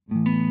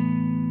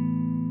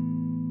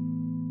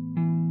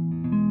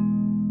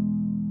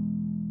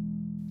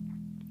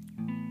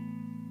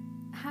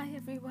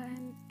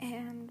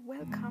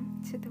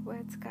welcome to the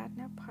Words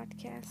Gardener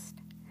podcast.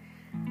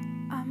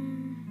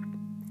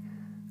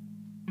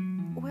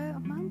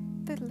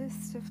 Among the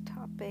list of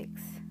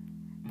topics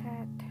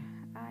that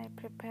I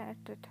prepared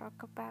to talk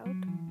about,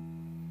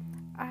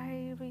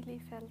 I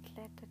really felt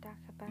led to talk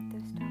about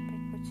this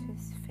topic, which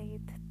is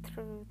faith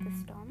through the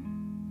storm.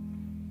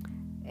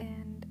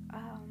 And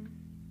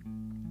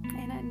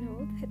I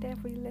know that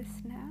every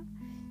listener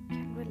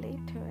can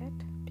relate to it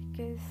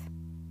because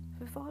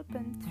we've all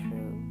been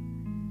through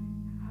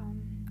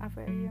our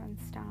very own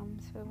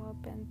storms. We've all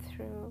been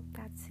through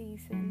that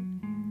season,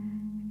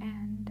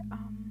 and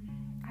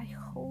I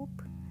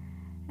hope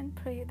and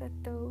pray that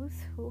those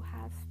who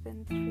have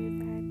been through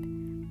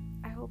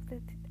that, I hope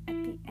that at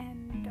the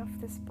end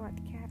of this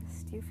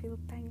podcast you feel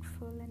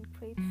thankful and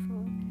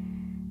grateful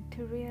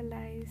to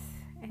realize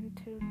and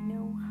to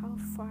know how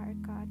far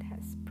God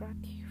has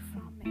brought you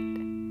from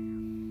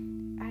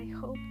it. I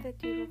hope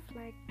that you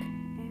reflect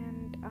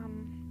and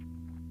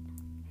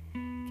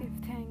give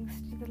thanks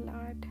to the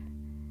Lord,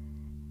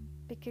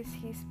 because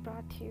He's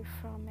brought you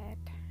from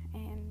it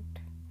and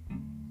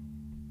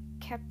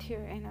kept you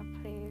in a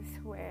place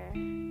where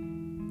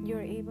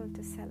you're able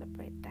to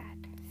celebrate that.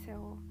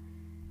 So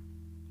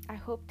I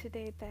hope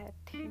today that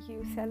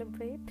you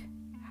celebrate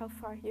how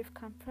far you've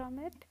come from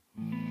it.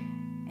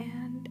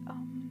 And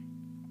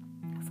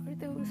for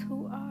those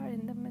who are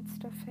in the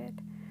midst of it,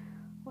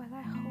 well,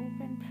 I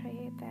hope and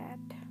pray that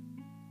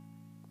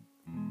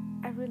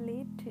I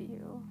relate to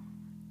you.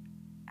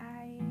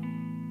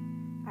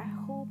 I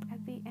hope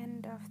at the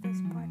end of this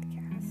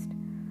podcast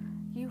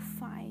you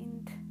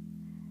find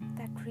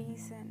that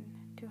reason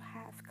to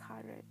have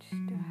courage,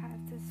 to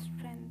have the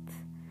strength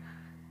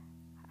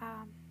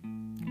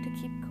to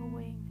keep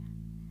going,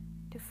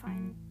 to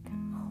find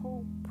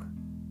hope,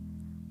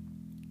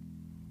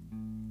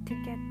 to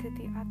get to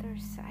the other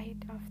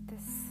side of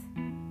this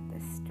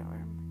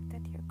storm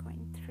that you're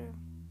going through.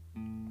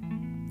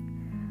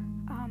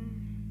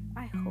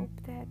 I hope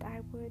that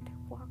I would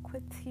walk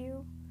with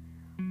you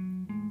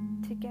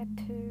to get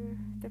to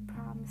the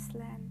promised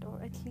land,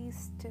 or at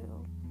least to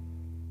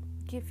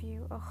give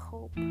you a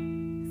hope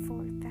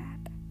for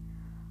that.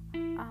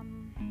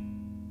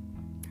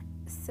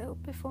 So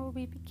before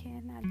we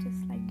begin, I'd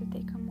just like to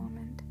take a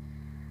moment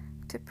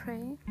to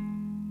pray.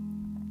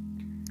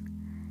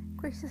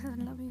 Gracious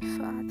and loving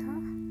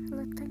Father,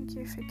 Lord, thank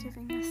you for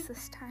giving us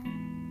this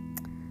time.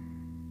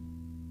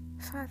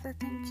 Father,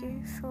 thank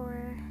you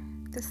for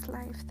this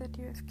life that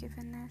you have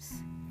given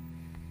us.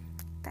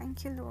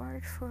 Thank you,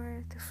 Lord,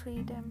 for the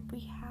freedom we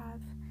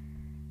have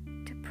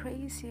to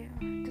praise you,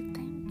 to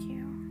thank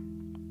you,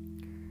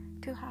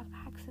 to have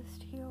access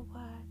to your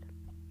word.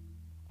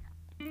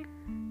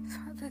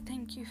 Father,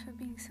 thank you for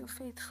being so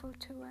faithful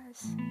to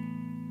us.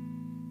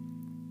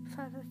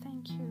 Father,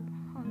 thank you,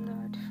 oh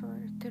Lord, for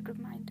the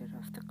reminder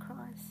of the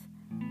cross,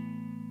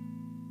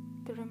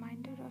 the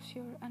reminder of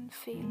your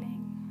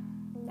unfailing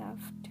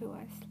love to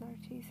us,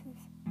 Lord Jesus.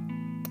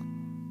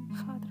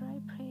 Father, I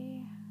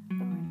pray,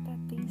 Lord, that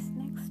these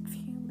next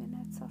few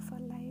minutes of our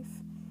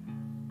life,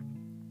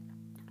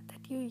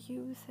 that you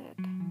use it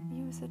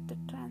to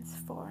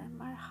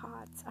transform our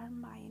hearts, our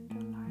mind,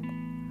 oh Lord,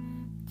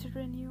 to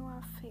renew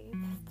our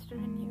faith, to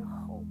renew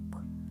hope.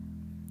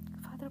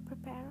 Father,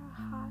 prepare our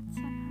hearts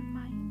and our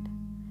mind,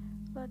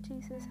 Lord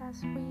Jesus,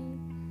 as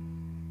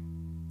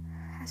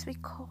we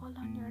call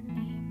on your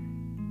name.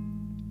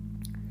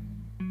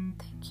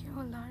 Thank you,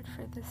 O Lord,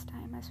 for this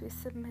time as we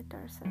submit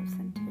ourselves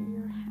into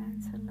your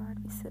hands, O Lord.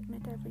 We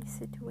submit every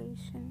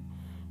situation,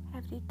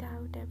 every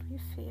doubt, every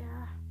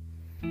fear,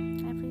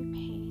 every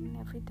pain,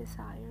 every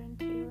desire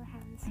into your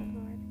hands, O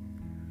Lord.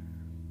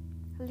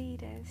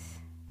 Lead us,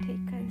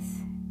 take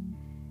us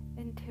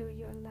into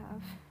your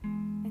love,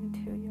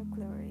 into your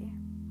glory.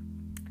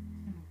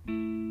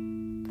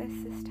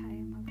 Bless this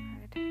time, O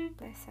Lord.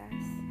 Bless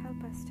us.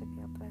 Help us to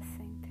be a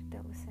blessing to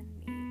those in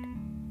need.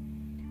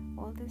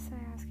 All this I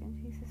ask in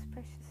Jesus'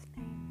 precious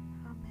name.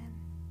 Amen.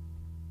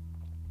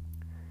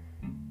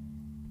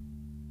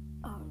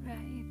 All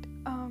right.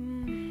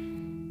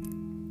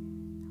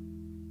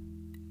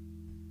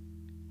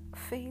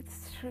 Faith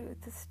through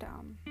the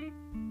storm.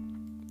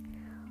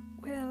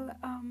 Well,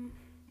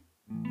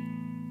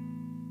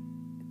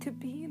 to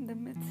be in the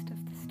midst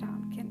of the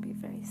storm can be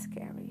very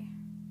scary,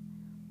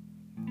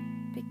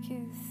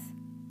 because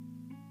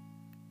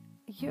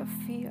your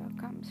fear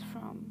comes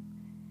from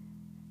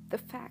the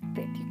fact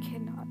that you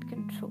cannot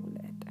control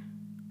it.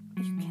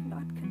 You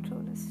cannot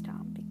control a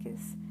storm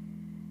because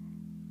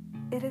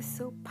it is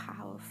so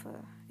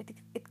powerful.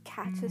 It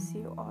catches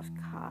you off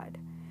guard.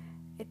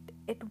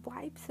 It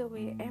wipes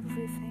away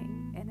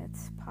everything in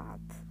its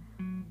path.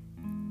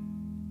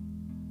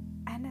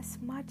 And as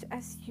much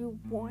as you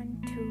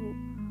want to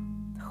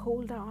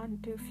hold on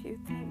to a few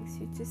things,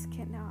 you just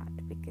cannot,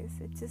 because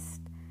it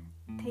just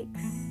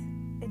takes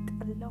it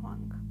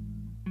along.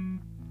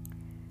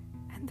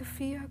 And the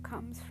fear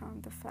comes from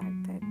the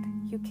fact that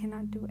you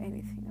cannot do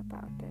anything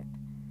about it.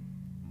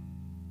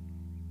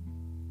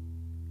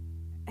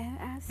 And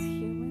as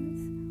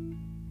humans,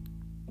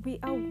 we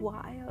are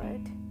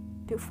wired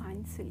to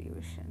find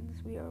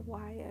solutions. We are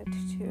wired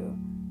to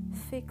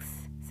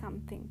fix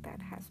something that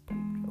has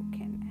been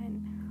broken.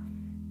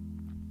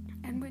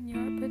 And when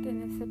you're put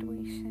in a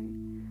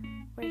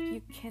situation where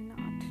you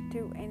cannot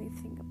do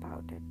anything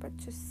about it, but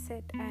just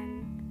sit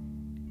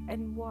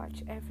and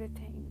watch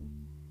everything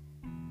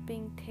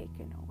being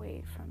taken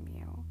away from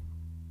you,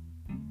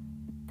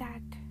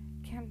 that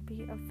can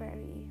be a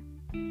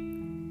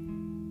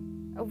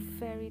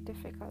very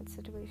difficult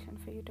situation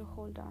for you to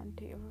hold on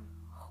to your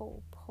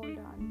hope, hold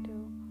on to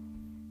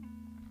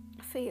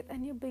faith,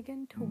 and you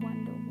begin to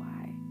wonder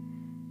why.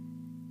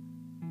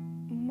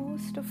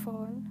 Most of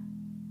all,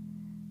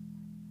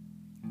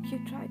 you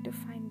try to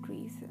find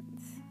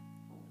reasons.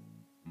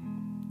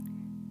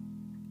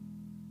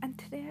 And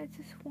today I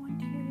just want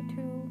you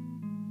to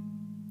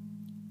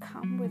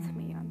come with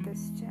me on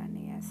this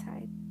journey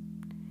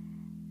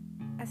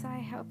as I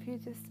help you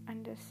just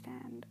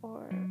understand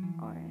or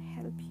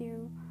help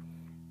you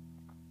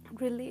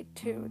relate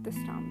to the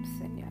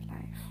storms in your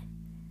life,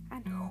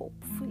 and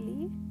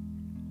hopefully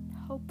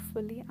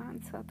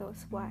answer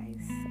those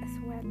whys as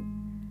well.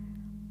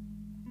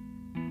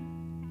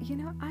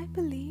 I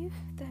believe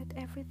that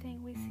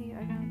everything we see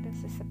around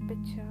us is a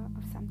picture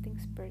of something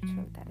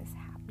spiritual that is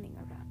happening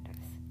around us.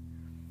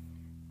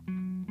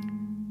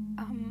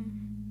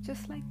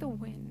 Just like the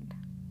wind,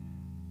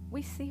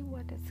 we see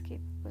what it's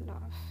capable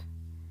of,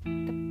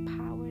 the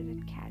power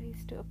it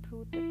carries to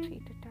uproot or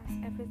treat it as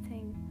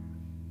everything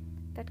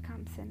that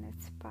comes in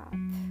its path.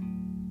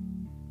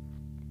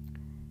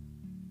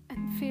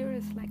 And fear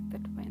is like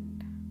that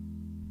wind.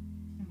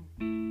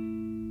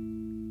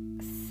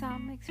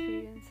 Some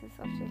experiences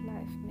of your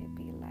life may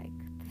be like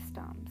the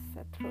storms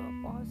that throw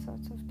up all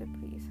sorts of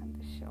debris on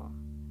the shore.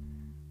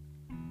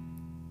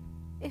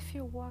 If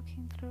you're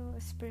walking through a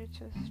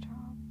spiritual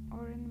storm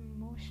or an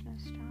emotional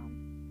storm,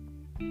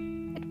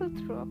 it will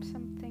throw up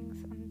some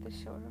things on the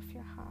shore of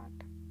your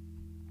heart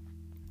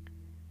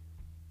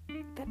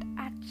that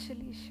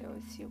actually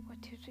shows you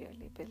what you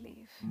really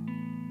believe.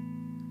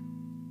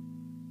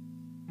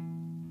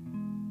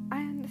 I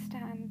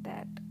understand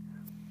that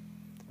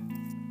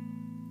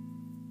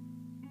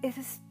it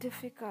is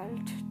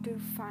difficult to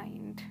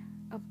find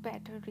a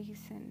better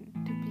reason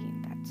to be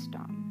in that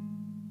storm.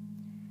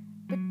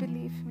 But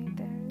believe me,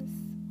 there is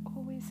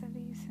always a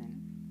reason.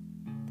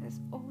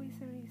 There's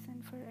always a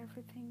reason for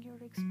everything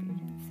you're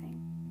experiencing,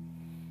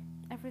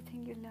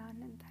 everything you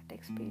learn in that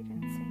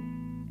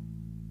experiencing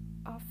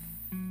of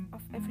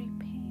every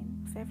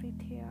pain, of every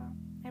tear,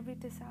 every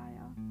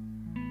desire.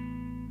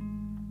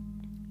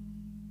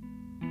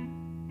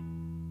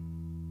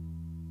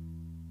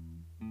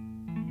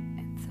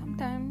 And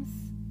sometimes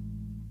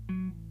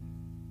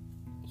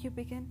you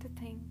begin to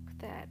think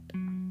that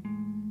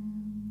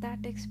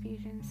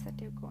experience that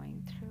you're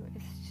going through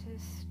is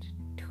just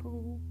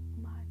too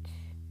much.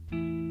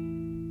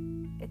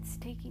 It's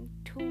taking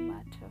too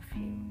much of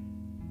you.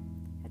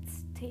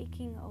 It's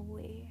taking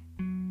away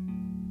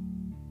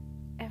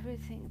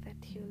everything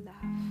that you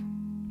love.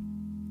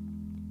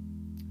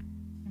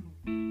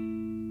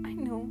 I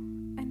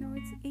know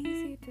it's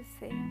easy to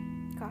say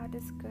God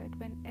is good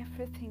when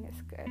everything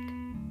is good.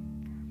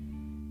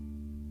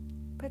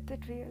 But the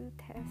real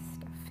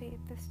test of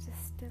faith is to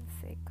still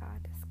say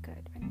God is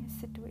good when your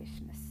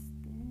situation is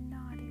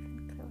not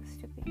even close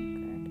to being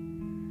good.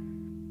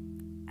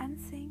 And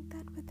saying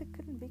that with a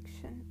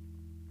conviction.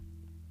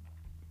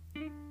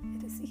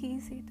 It is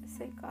easy to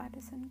say God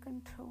is in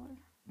control.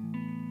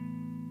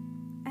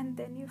 And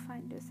then you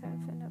find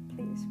yourself in a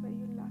place where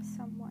you lost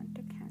someone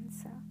to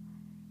cancer.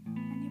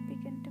 And you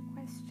begin to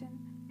question,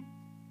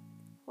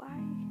 why?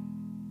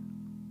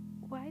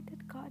 Why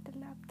did God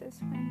allow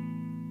this when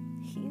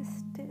He is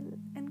still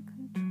in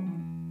control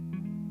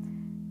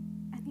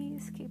and He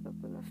is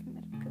capable of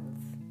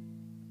miracles?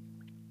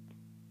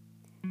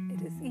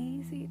 It is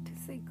easy to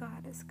say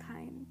God is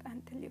kind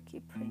until you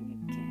keep praying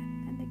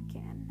again and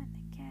again and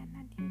again,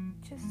 and you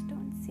just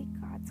don't see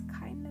God's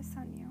kindness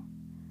on you.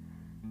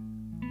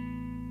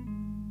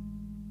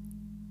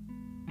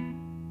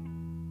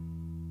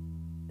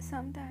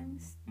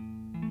 Sometimes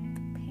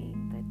the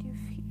pain that you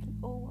feel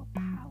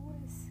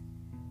overpowers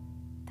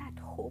that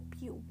hope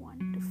you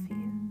want to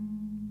feel.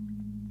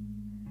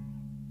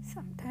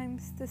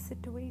 Sometimes the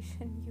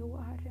situation you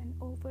are in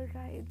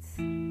overrides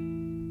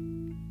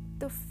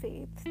the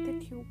faith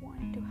that you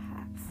want to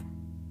have.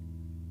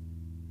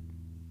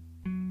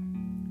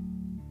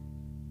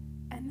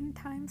 And in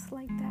times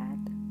like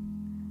that,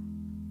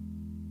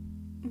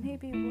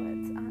 maybe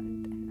words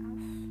aren't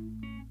enough.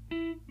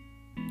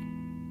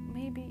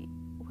 Maybe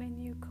when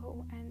you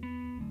go and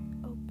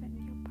open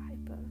your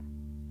Bible,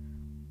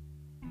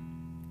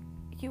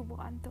 you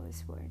want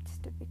those words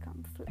to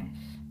become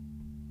flesh.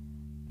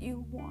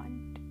 You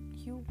want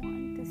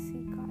to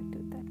see God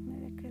do that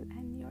miracle,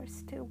 and you're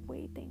still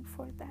waiting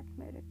for that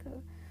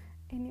miracle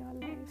in your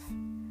life.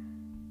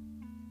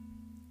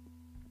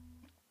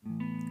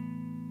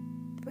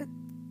 But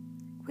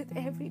with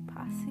every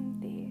passing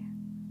day,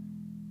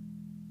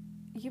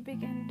 you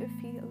begin to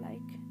feel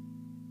like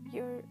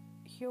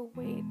your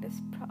wait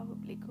is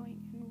probably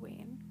going in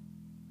vain.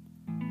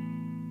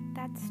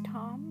 that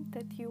storm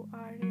that you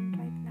are in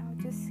right now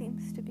just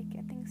seems to be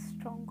getting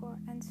stronger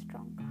and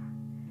stronger,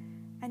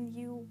 and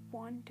you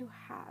want to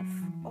have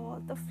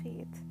all the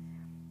faith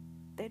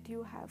that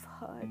you have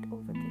heard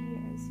over the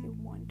years. You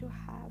want to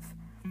have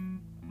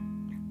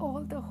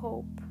all the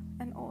hope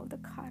and all the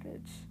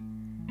courage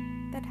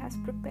that has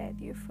prepared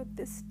you for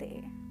this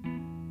day,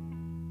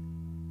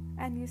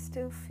 and you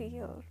still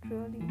feel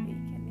really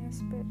weak in your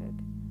spirit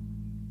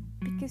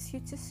because you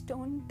just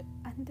don't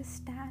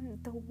understand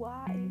the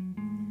why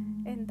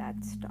in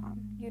that storm.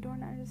 You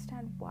don't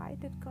understand why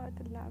did God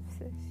allow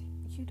this.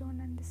 You don't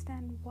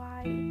understand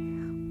why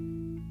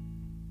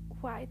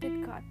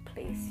did God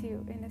place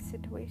you in a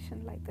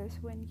situation like this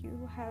when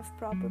you have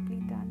probably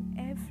done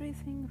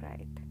everything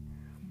right.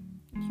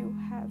 You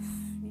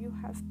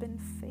have been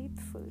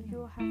faithful,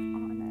 you have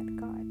honored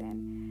God,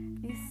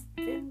 and you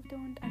still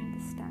don't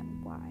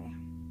understand why.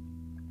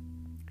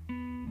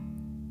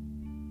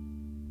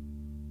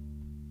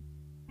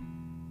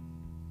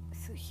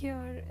 So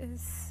here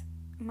is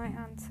my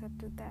answer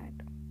to that.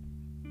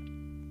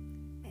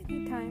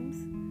 Many times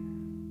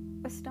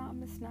a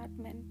storm is not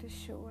meant to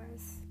show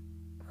us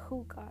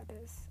who God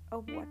is or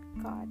what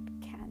God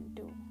can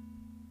do,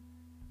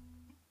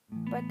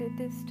 but it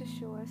is to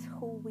show us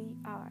who we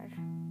are.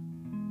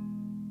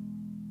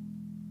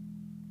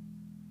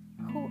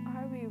 Who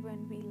are we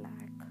when we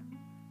lack?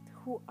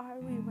 Who are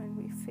we when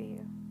we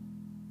fail?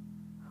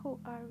 Who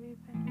are we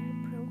when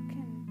we're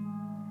broken?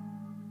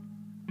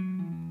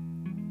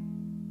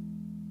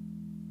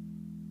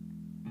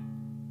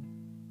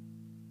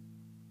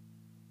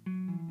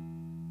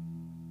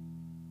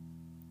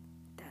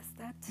 Does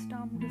that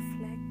storm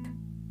reflect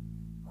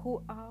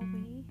who are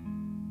we?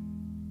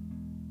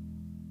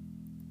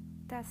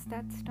 Does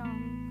that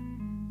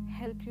storm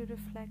help you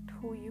reflect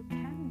who you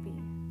can be?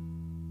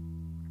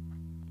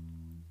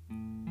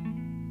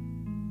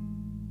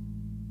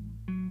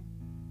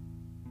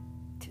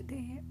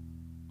 Today,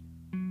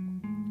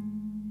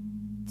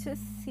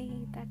 just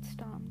see that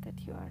storm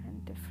that you are in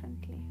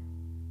differently.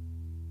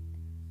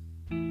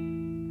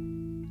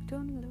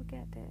 Don't look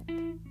at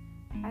it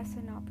as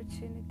an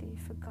opportunity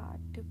for God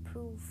to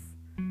prove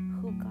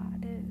who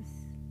God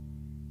is.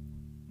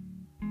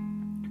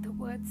 The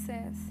word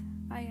says,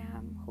 I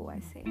am who I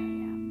say I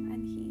am,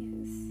 and He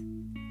is.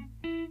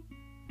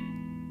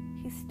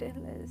 He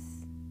still is,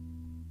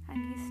 and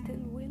He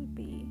still will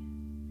be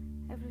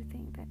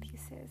everything that He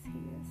says He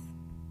is.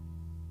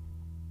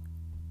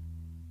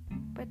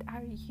 But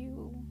are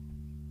you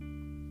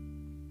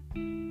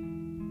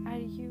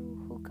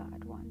who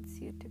God wants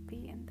you to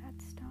be in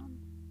that storm?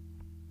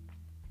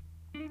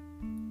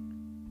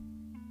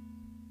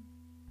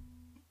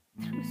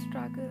 Through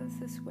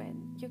struggles is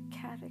when your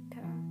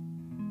character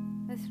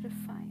is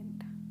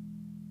refined.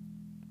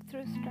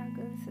 Through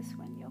struggles is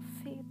when your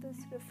faith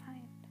is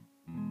refined.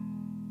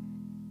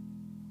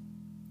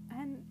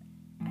 And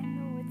I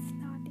know it's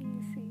not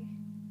easy.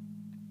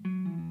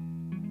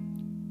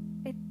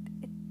 It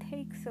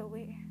takes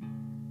away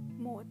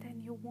more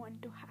than you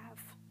want to have.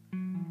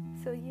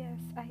 So yes,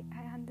 I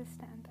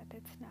understand that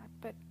it's not,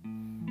 but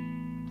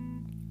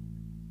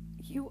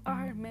you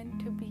are meant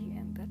to be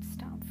in that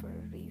storm for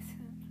a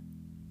reason.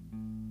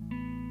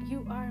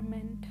 You are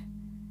meant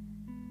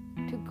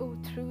to go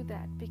through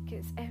that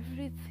because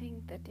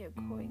everything that you're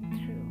going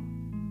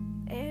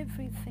through,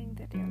 everything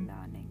that you're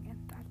learning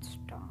in that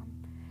storm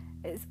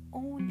is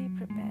only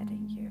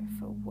preparing you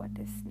for what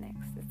is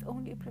next. It's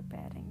only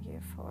preparing you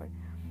for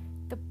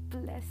the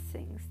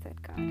blessings that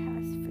God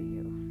has for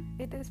you.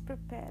 It is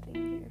preparing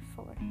you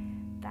for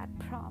that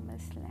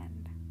promised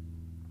land.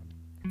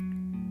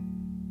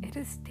 It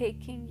is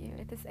taking you,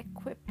 it is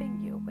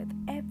equipping you with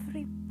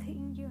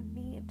everything you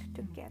need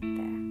to get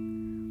there.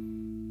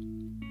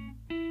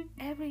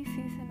 Every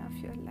season of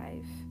your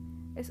life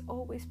is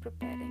always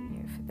preparing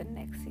you for the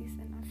next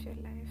season of your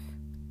life.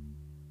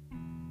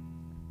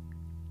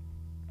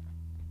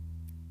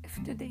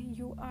 If today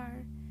you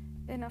are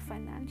in a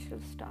financial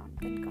storm,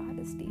 then God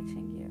is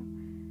teaching you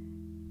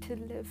to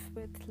live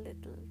with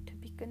little, to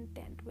be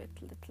content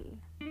with little,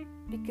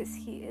 because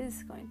He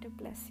is going to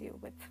bless you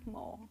with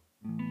more.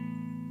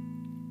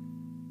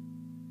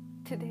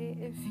 Today,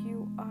 if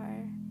you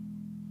are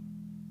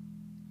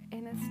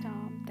in a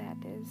storm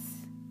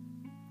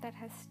that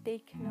has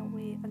taken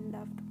away a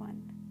loved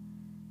one,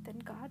 then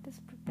God is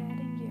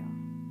preparing you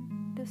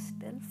to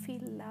still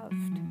feel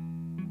loved,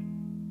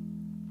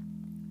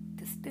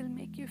 to still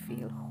make you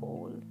feel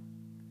whole,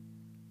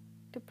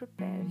 to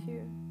prepare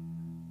you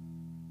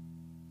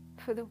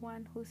for the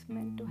one who's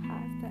meant to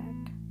have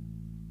that.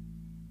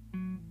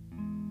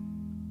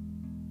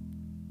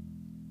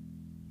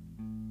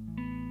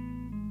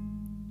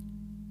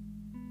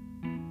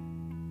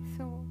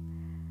 So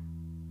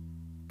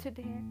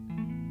today,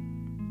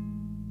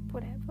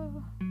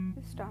 whatever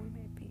the storm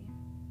may be,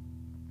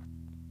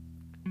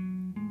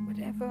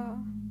 whatever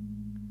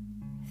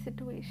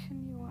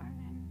situation you are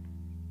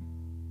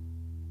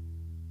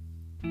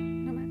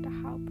in, no matter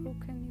how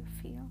broken you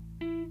feel,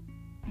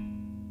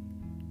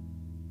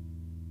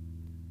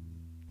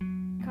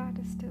 God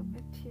is still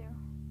with you.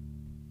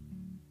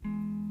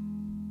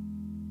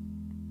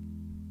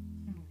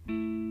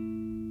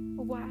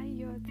 why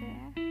you're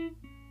there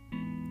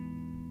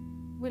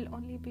will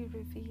only be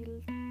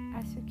revealed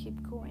as you keep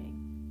going.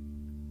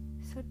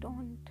 So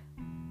don't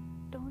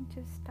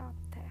just stop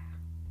there.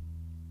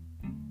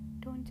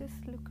 Don't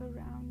just look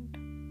around,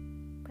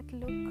 but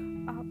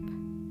look up.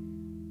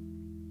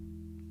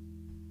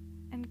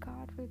 And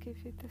God will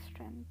give you the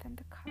strength and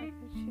the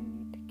courage you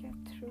need to get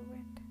through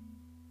it.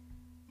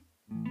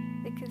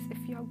 Because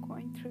if you're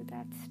going through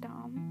that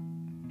storm,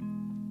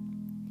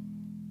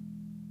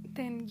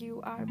 then you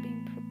are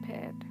being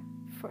prepared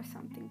for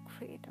something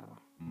greater,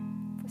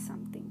 for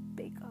something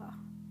bigger.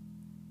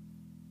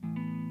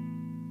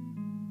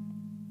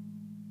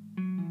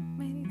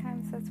 Many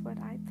times that's what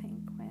I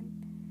think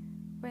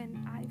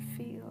when I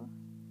feel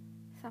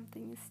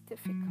something is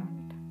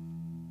difficult,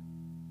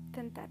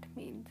 then that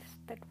means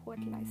that what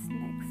lies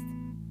next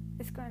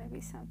is going to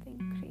be something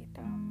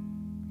greater.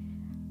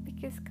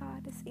 Because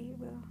God is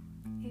able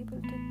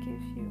to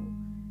give you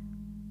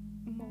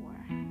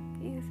more.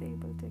 He is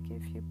able to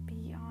give you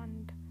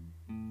beyond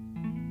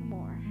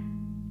more.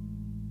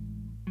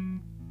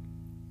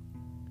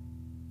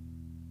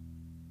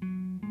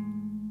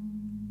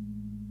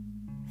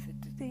 So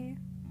today,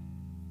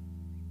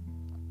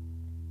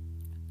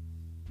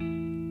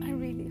 I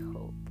really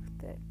hope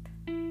that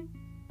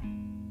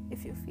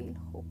if you feel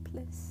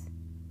hopeless,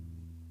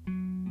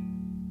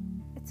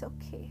 it's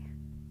okay.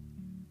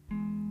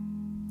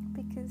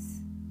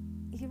 Because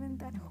even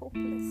that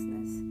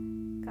hopelessness,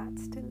 God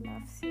still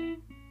loves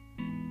you.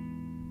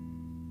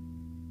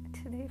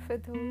 Today, for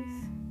those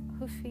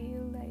who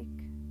feel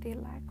like they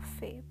lack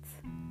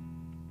faith,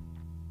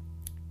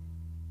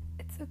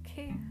 it's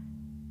okay,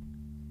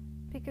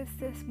 because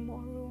there's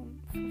more room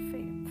for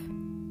faith.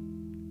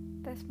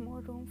 There's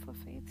more room for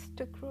faith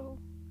to grow.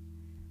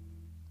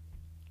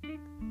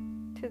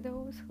 To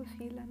those who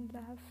feel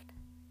unloved,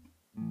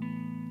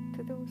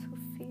 to those who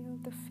feel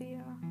the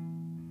fear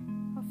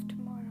of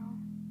tomorrow,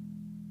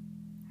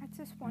 I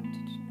just want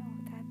you to know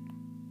that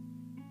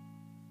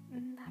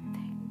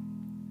nothing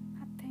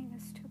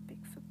is too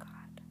big for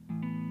God.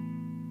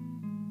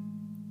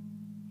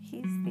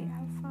 He's the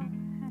Alpha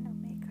and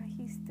Omega.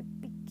 He's the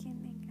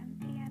beginning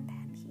and the end,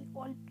 and He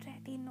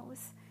already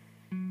knows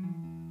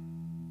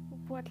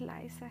what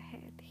lies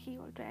ahead. He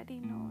already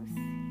knows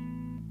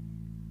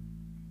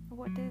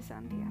what is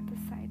on the other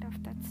side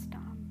of that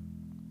storm.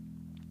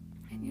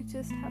 And you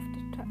just have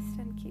to trust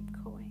and keep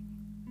going.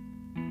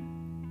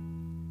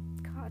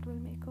 God will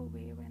make a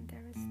way when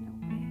there is no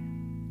way.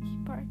 He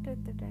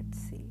parted the Red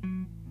Sea.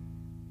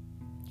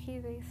 He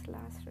raised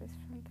Lazarus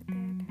from the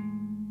dead.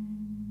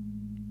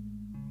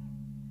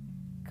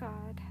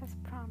 God has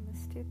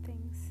promised you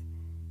things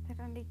that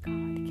only God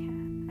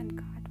can and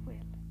God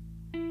will.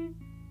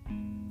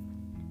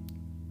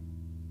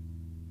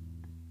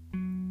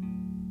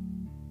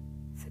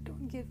 So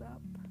don't give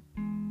up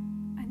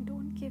and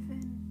don't give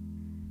in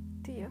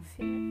to your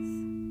fears,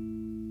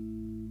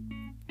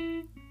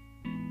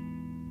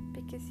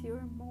 because you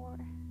are more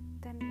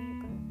than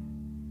able.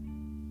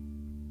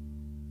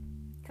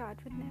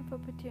 God would never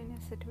put you in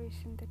a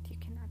situation that you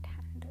cannot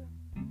handle.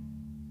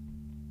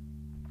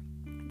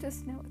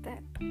 Just know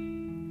that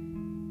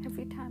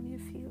every time you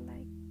feel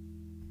like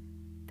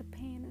the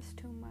pain is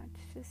too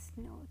much, just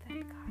know that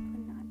God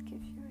will not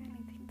give you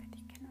anything that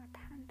you cannot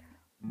handle.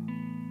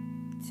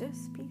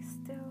 Just be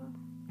still,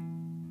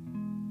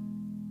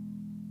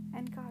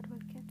 and God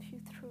will get you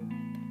through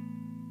it.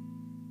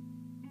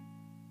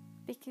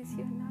 Because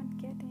you're not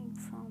getting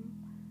from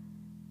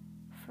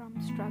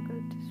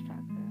struggle to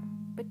struggle,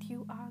 but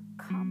you are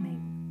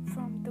coming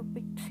from the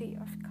victory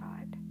of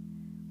God.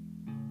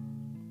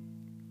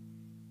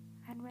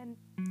 And when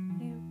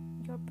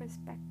your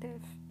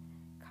perspective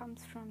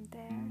comes from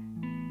there,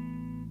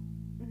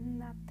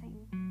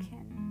 nothing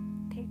can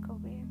take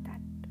away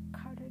that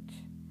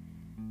courage.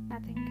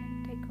 Nothing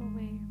can take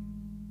away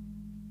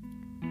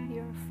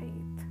your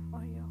faith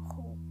or your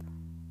hope,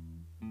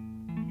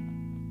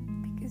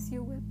 because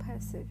you will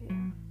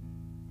persevere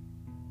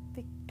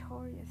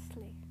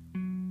victoriously.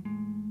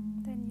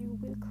 Then you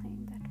will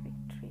claim that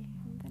victory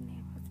in the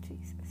name of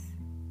Jesus.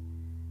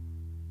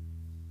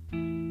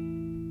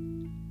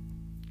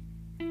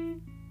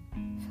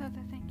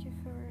 Father, thank you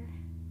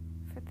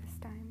for this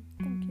time.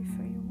 Thank you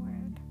for your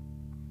word.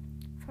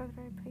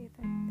 Father, I pray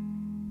that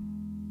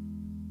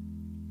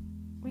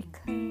we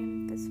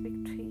claim this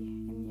victory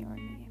in your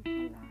name, O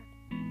Lord.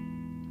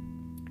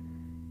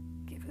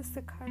 Give us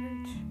the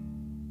courage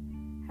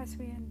as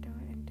we enter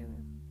into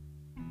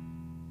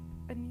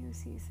a new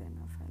season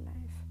of our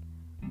life.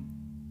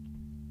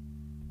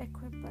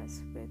 Equip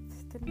us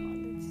with the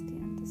knowledge, the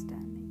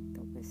understanding,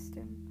 the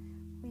wisdom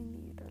we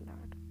need, O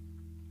Lord.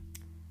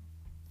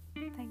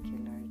 Thank you,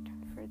 Lord,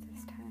 for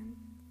this time.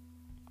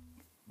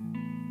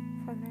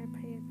 Father, I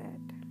pray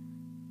that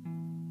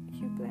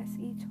you bless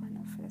each one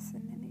of us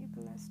and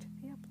enable us to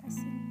be a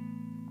blessing.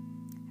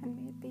 And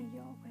may it be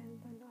your will,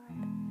 O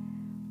Lord,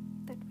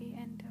 that we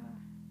enter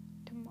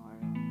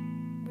tomorrow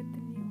with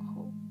the new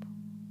hope,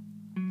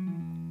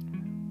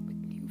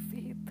 with new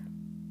faith,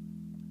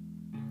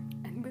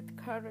 and with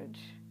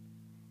courage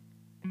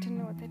to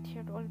know that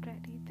you're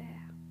already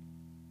there.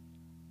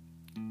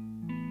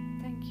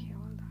 Thank you,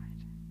 O Lord.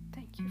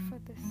 Thank you for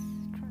this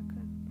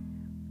struggle.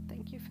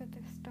 Thank you for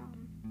this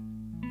storm.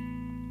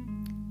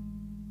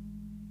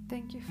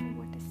 Thank you for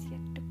what is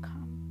yet to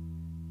come.